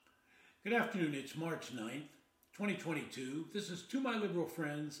Good afternoon. It's March 9th, 2022. This is To My Liberal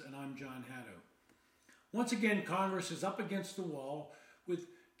Friends, and I'm John Haddo. Once again, Congress is up against the wall with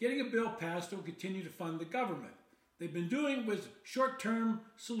getting a bill passed that will continue to fund the government. They've been doing with short-term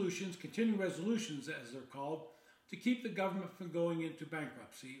solutions, continuing resolutions as they're called, to keep the government from going into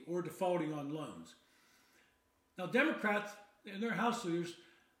bankruptcy or defaulting on loans. Now, Democrats and their House leaders,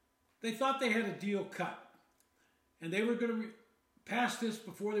 they thought they had a deal cut, and they were going to pass this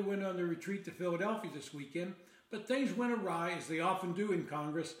before they went on their retreat to Philadelphia this weekend, but things went awry, as they often do in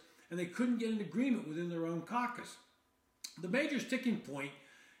Congress, and they couldn't get an agreement within their own caucus. The major sticking point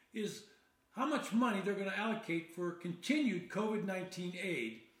is how much money they're going to allocate for continued COVID-19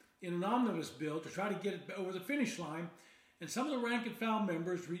 aid in an omnibus bill to try to get it over the finish line, and some of the rank and file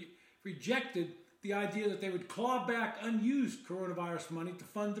members rejected the idea that they would claw back unused coronavirus money to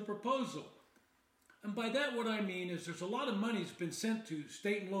fund the proposal. And by that, what I mean is there's a lot of money that's been sent to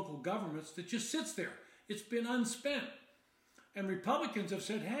state and local governments that just sits there. It's been unspent. And Republicans have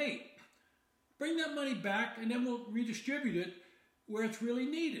said, hey, bring that money back and then we'll redistribute it where it's really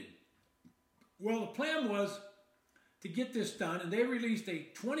needed. Well, the plan was to get this done, and they released a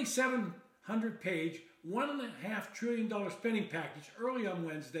 2,700-page, $1.5 trillion spending package early on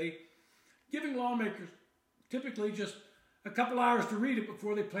Wednesday, giving lawmakers typically just a couple hours to read it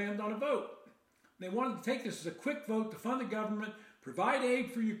before they planned on a vote. They wanted to take this as a quick vote to fund the government, provide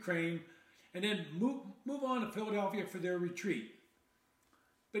aid for Ukraine, and then move on to Philadelphia for their retreat.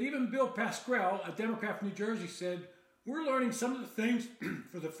 But even Bill Pascrell, a Democrat from New Jersey, said, we're learning some of the things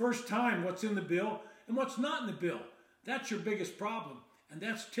for the first time, what's in the bill and what's not in the bill. That's your biggest problem. And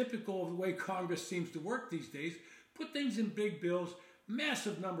that's typical of the way Congress seems to work these days. Put things in big bills,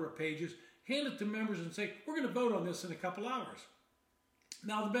 massive number of pages, hand it to members and say, we're going to vote on this in a couple hours.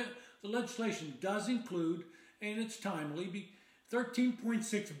 Now, the legislation does include, and it's timely,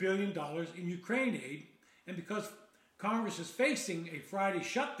 $13.6 billion in Ukraine aid, and because Congress is facing a Friday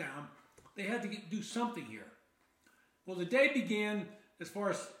shutdown, they had to do something here. Well, the day began, as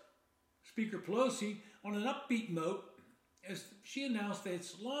far as Speaker Pelosi, on an upbeat note, as she announced that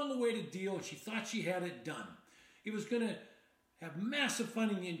it's a long-awaited deal and she thought she had it done. It was going to have massive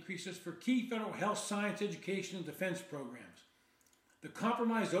funding increases for key federal health, science, education, and defense programs. The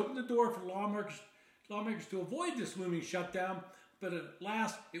compromise opened the door for lawmakers to avoid this looming shutdown, but at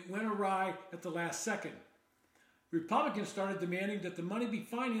last it went awry at the last second. Republicans started demanding that the money be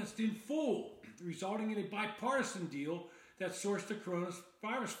financed in full, resulting in a bipartisan deal that sourced the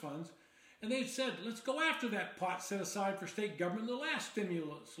coronavirus funds. And they said, let's go after that pot set aside for state government in the last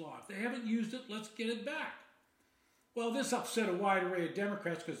stimulus law. If they haven't used it, let's get it back. Well, this upset a wide array of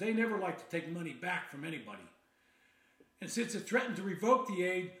Democrats because they never like to take money back from anybody. And since it threatened to revoke the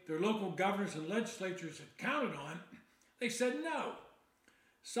aid their local governors and legislatures had counted on, they said no.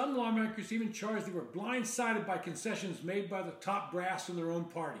 Some lawmakers even charged they were blindsided by concessions made by the top brass in their own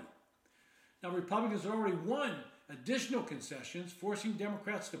party. Now, Republicans had already won additional concessions, forcing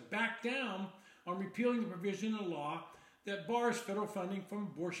Democrats to back down on repealing the provision in the law that bars federal funding from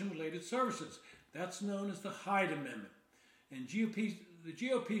abortion-related services. That's known as the Hyde Amendment. And the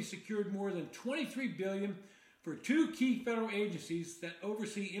GOP secured more than $23 billion for two key federal agencies that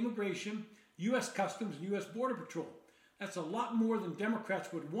oversee immigration, U.S. Customs, and U.S. Border Patrol. That's a lot more than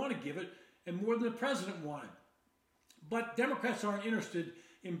Democrats would want to give it and more than the president wanted. But Democrats aren't interested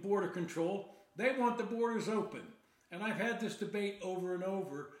in border control. They want the borders open. And I've had this debate over and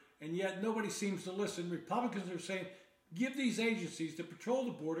over, and yet nobody seems to listen. Republicans are saying, give these agencies to patrol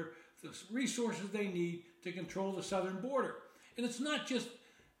the border the resources they need to control the southern border. And it's not just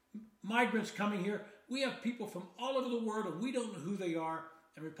migrants coming here. We have people from all over the world, and we don't know who they are.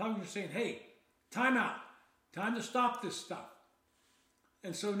 And Republicans are saying, hey, time out. Time to stop this stuff.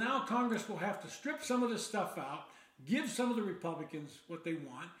 And so now Congress will have to strip some of this stuff out, give some of the Republicans what they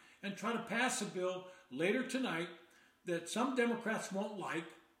want, and try to pass a bill later tonight that some Democrats won't like,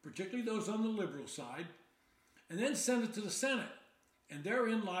 particularly those on the liberal side, and then send it to the Senate. And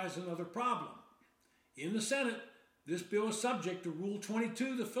therein lies another problem. In the Senate, this bill is subject to Rule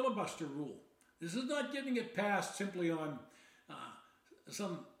 22, the filibuster rule. This is not getting it passed simply on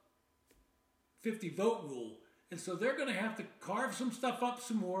some 50-vote rule. And so they're going to have to carve some stuff up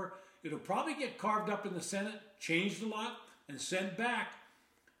some more. It'll probably get carved up in the Senate, changed a lot, and sent back.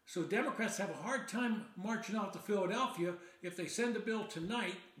 So Democrats have a hard time marching out to Philadelphia if they send the bill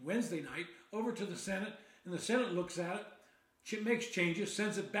tonight, Wednesday night, over to the Senate, and the Senate looks at it, makes changes,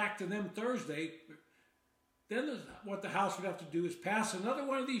 sends it back to them Thursday. Then what the House would have to do is pass another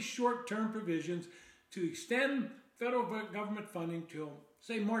one of these short-term provisions to extend federal government funding till,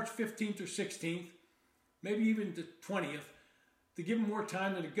 say, March 15th or 16th, maybe even the 20th, to give them more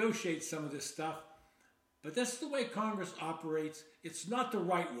time to negotiate some of this stuff. But that's the way Congress operates. It's not the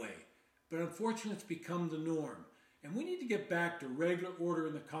right way, but unfortunately it's become the norm. And we need to get back to regular order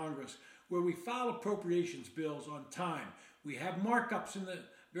in the Congress where we file appropriations bills on time. We have markups in the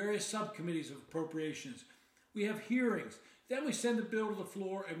various subcommittees of appropriations. We have hearings. Then we send the bill to the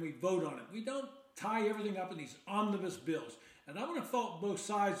floor and we vote on it. We don't tie everything up in these omnibus bills. And I'm going to fault both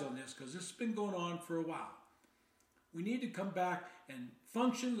sides on this because this has been going on for a while. We need to come back and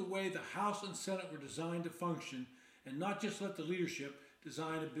function the way the House and Senate were designed to function and not just let the leadership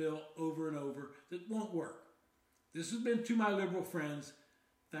design a bill over and over that won't work. This has been To My Liberal Friends.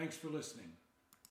 Thanks for listening.